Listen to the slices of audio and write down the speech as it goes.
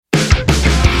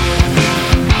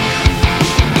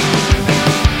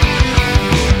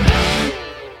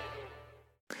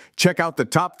Check out the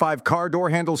top 5 car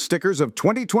door handle stickers of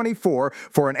 2024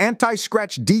 for an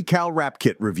anti-scratch decal wrap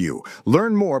kit review.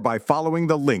 Learn more by following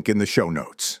the link in the show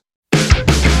notes.